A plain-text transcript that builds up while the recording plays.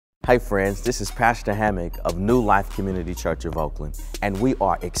Hey friends, this is Pastor Hammock of New Life Community Church of Oakland, and we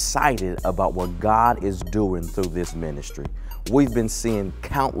are excited about what God is doing through this ministry. We've been seeing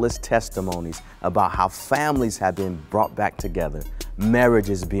countless testimonies about how families have been brought back together,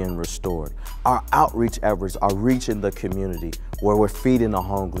 marriages being restored. Our outreach efforts are reaching the community where we're feeding the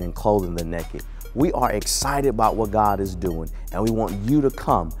hungry and clothing the naked. We are excited about what God is doing, and we want you to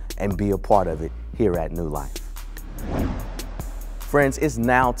come and be a part of it here at New Life. Friends, it's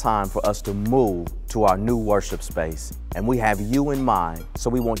now time for us to move to our new worship space, and we have you in mind, so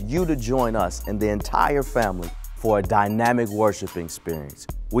we want you to join us and the entire family for a dynamic worship experience.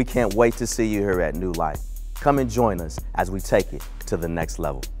 We can't wait to see you here at New Life. Come and join us as we take it to the next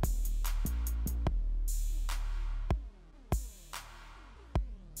level.